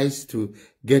use lies to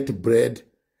get bread?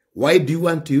 Why do you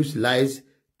want to use lies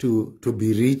to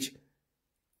be rich?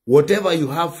 Whatever you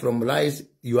have from lies,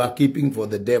 you are keeping for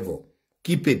the devil.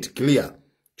 Keep it clear.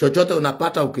 Chochote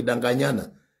unapata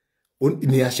ukidanganyana,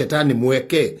 ni ya shetani,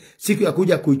 mweke. Siku ya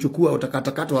kuja kuichukua,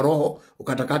 utakatakatwa roho,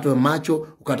 ukatakatwa macho,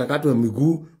 ukatakatwa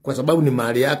miguu, kwa sababu ni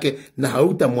mali yake, na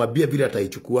hautamwambia vile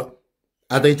ataichukua.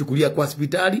 Ataichukulia kwa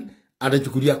hospitali,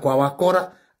 ataichukulia kwa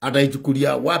wakora,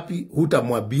 ataichukulia wapi,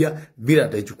 hutamwambia vile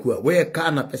ataichukua. Wewe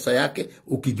kaa na pesa yake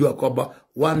ukijua kwamba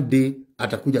one day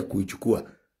atakuja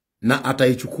kuichukua, na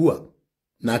ataichukua,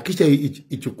 na kisha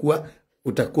ichukua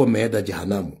utakuwa umeenda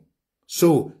jehanamu.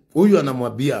 So huyu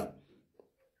anamwambia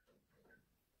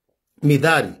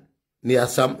Midhari ni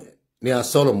ya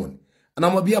Solomon.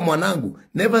 Anamwambia mwanangu,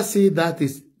 never say that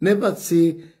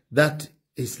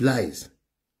is lies.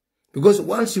 Because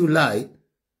once you lie,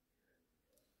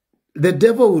 the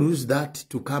devil will use that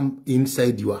to come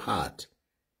inside your heart.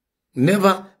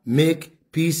 Never make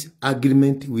peace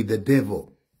agreement with the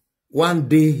devil. One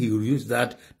day he will use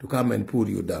that to come and pull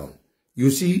you down.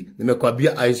 You see,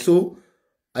 nimekwambia, I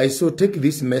saw take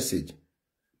this message.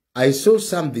 I saw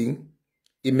something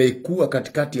imekuwa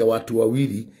katikati ya watu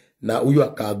wawili na huyu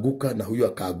akaaguka na huyu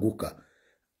akaaguka.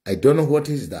 I don't know what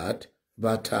is that,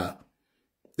 but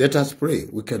let us pray.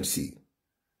 We can see.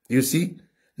 You see?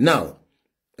 Now,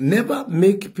 never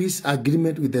make peace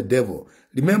agreement with the devil.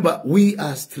 Remember, we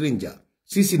are stranger.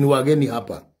 Sisi ni wageni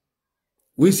hapa.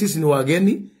 Sisi ni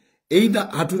wageni. Either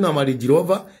hatuna marriage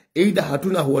rover, either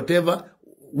hatuna whatever.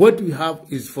 What we have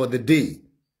is for the day.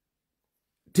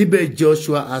 Tibet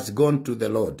Joshua has gone to the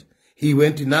Lord. He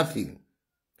went to nothing.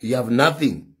 He have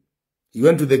nothing. He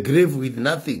went to the grave with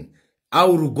nothing. I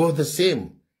will go the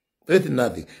same with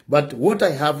nothing. But what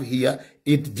I have here,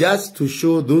 it's just to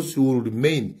show those who will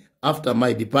remain after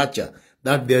my departure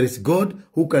that there is God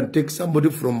who can take somebody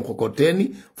from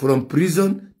Kokoteni, from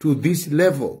prison to this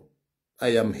level.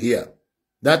 I am here.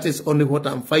 That is only what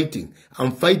I'm fighting.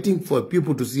 I'm fighting for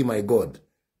people to see my God.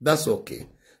 That's okay.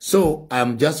 So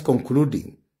I'm just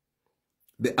concluding.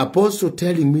 The apostle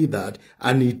telling me that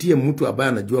aniitie mtu ambaye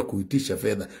anajua kuitisha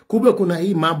fedha. Kumbe kuna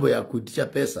hii mambo ya kuitisha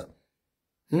pesa.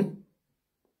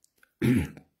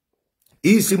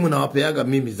 Hii simu nawapeaga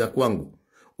mimi za kwangu.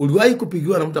 Uliwahi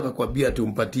kupigiwa na mtu akakwambia ati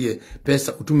umpatie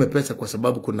pesa, utume pesa kwa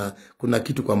sababu kuna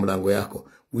kitu kwa mlango yako?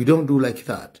 We don't do like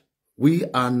that. We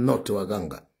are not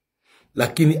waganga.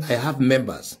 Lakini I have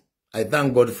members. I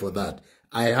thank God for that.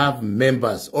 I have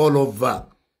members all over.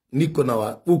 Niko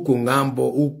na uko ngambo,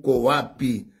 uko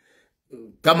wapi.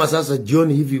 Kama sasa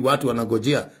jioni hivi watu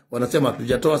wanagojea, wanasema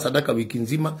hatujatoa sadaka wiki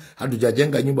nzima,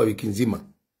 hatujajenga nyumba wiki nzima.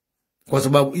 Kwa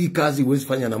sababu hii kazi huwezi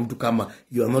fanya na mtu kama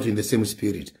you are not in the same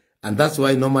spirit. And that's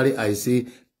why normally I say,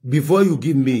 before you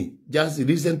give me, just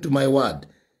listen to my word.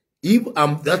 If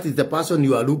that is the person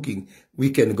you are looking, we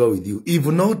can go with you. If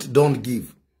not, don't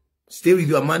give. Stay with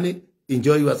your money,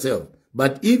 enjoy yourself.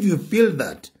 But if you feel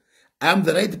that I am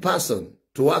the right person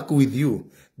to work with you,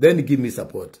 then give me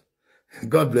support.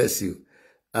 God bless you.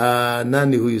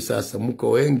 Nani huyu sasa?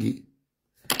 Mko wengi.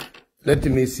 Let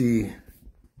me see.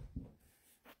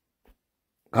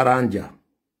 Karanja.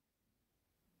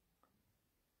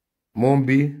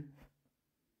 Mombi.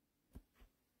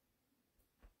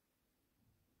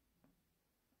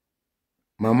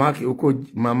 Mamake uko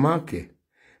mamake.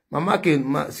 Mamake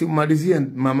si umalizie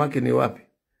mamake ni wapi?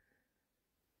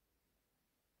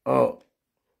 Oh.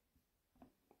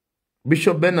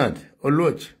 Bishop Bernard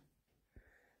Oluoch.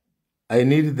 I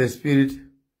need the spirit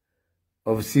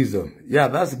of season. Yeah,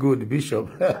 that's good, Bishop.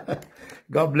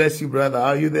 God bless you, brother. How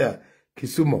are you there?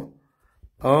 Kisumo.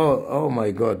 Oh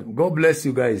my God. God bless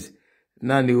you guys.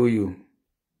 Nani huyu?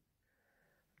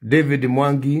 David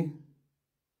Mwangi.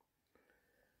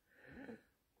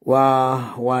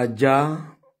 Waja.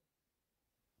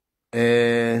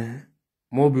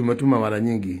 Mobi matuma mara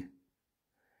nyingi.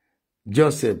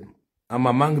 Joseph. I'm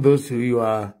among those who you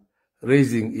are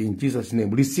raising in Jesus'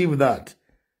 name. Receive that.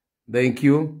 Thank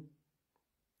you.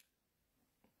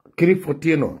 Cliff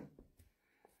Otieno.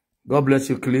 God bless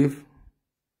you, Cliff.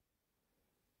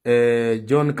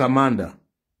 John Commander.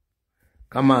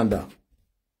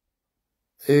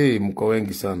 Hey, mko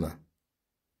wengi sana.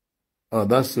 Oh,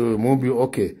 that's movie.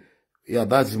 Okay. Yeah,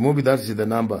 that's movie. That is the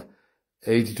number.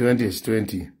 8020 is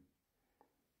 20.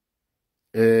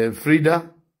 Frida.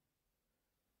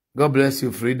 God bless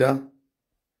you, Frida.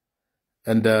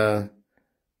 And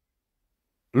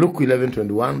Luke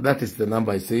 11:21. That is the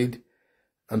number I said.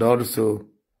 And also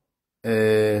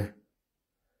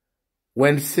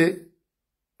Wednesday.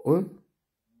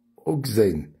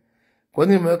 Oxane.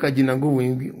 Kwani umeweka jina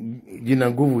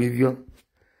nguvu hivyo?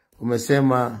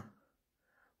 Umesema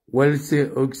Wednesday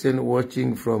Oxane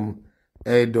watching from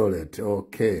Eldoret.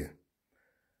 Okay.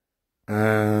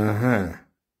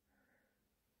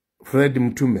 Fred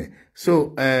Mtume.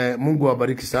 So Mungu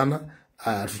awabariki sana.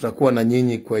 Tutakuwa na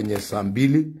nyinyi kwenye saa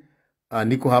 2.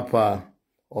 Niko hapa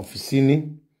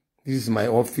ofisini. This is my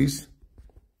office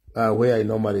where I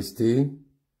normally stay.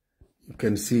 You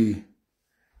can see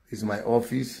this is my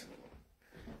office.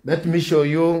 Let me show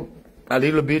you a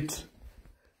little bit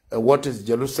what is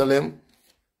Jerusalem.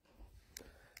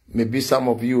 Maybe some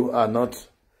of you are not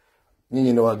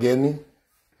nyinyi ni wageni.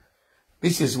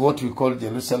 This is what we call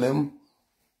Jerusalem.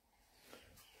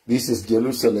 This is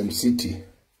Jerusalem city.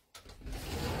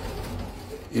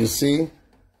 You see,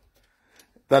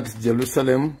 that's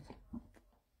Jerusalem.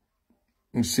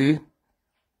 You see,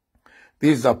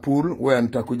 this is a pool where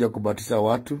nitakuja kubatisa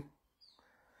watu.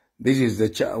 This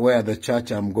is where the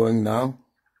church I'm going now.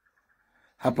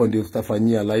 Hapo ndio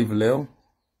tutafanyia live leo.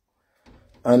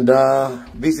 And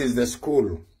this is the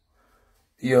school.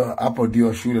 Hiyo hapo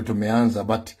ndio shule tumeanza,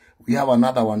 but we have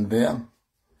another one there.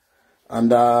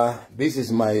 And this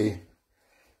is my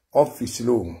office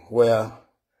room where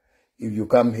if you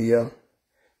come here,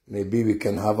 maybe we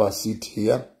can have a seat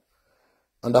here.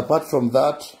 And apart from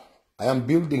that, I am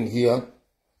building here.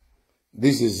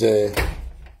 This is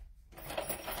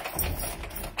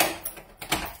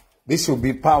this will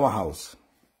be powerhouse.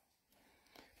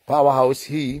 Powerhouse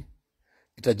hii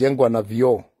itajengwa na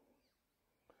vioo.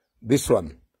 This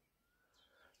one.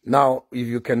 Now, if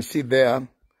you can see there,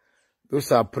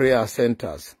 those are prayer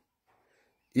centers.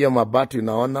 Hiyo mabati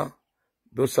unaona,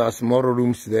 those are small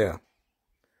rooms there.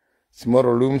 Small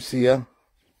rooms here.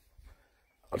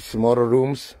 Small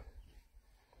rooms.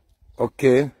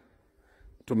 Okay.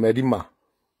 Tumelima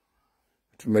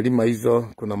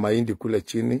hizo, kuna mahindi kule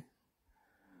chini.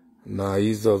 Na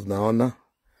hizo naona.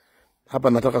 Hapa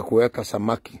nataka kuweka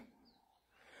samaki.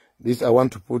 This I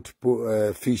want to put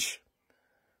fish.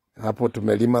 Hapo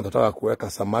tumelima, nataka kuweka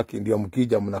samaki ndio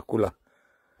mkija mnakula.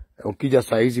 Ukija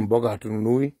saa hizi mboga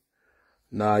hatununui.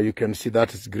 Na you can see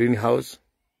that is greenhouse.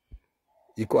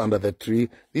 Iko under the tree.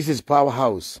 This is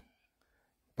powerhouse.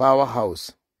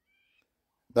 Powerhouse.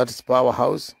 That is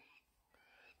powerhouse.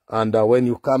 And when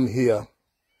you come here,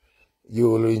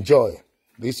 you will enjoy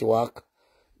this work.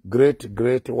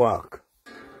 Great work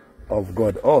of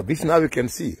God. Oh, this now you can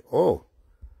see. Oh,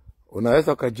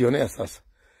 unaweza ukajionea sasa.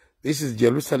 This is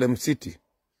Jerusalem city.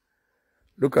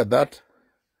 Look at that.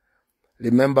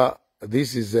 Remember,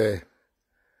 this is a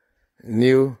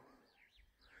new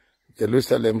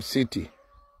Jerusalem city.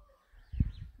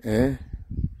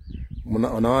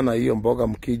 Unaona hiyo mboga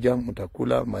mkija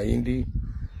mtakula mahindi.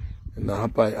 Na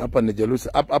hapa ni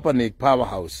Jerusalem. Hapa ni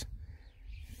powerhouse.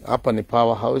 Hapa ni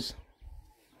powerhouse.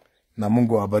 Na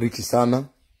Mungu awabariki sana.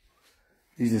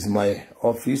 This is my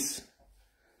office.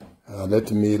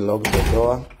 Let me lock the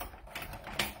door.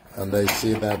 And I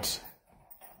see that.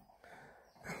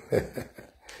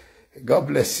 God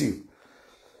bless you.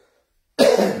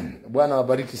 Bwana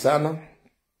awabariki sana.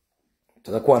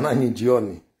 Tutakuwa nanyi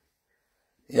jioni.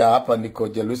 Ya hapa niko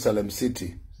Jerusalem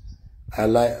city.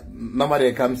 Normally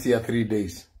I come here 3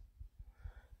 days.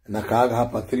 Nakaaga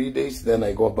hapa 3 days, then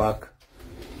I go back.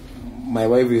 My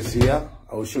wife is here.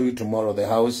 I will show you tomorrow the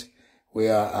house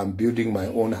where I'm building my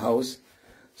own house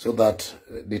so that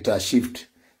nita shift.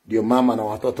 Ndio mama na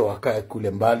watoto wakae kule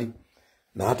mbali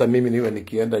na hata mimi niwe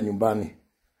nikienda nyumbani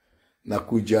na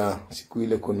kuja siku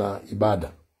ile kuna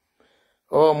ibada.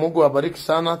 Oh, Mungu awabariki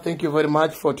sana. Thank you very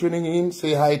much for tuning in.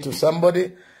 Say hi to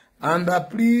somebody and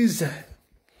please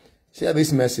share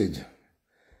this message.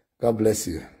 God bless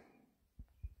you.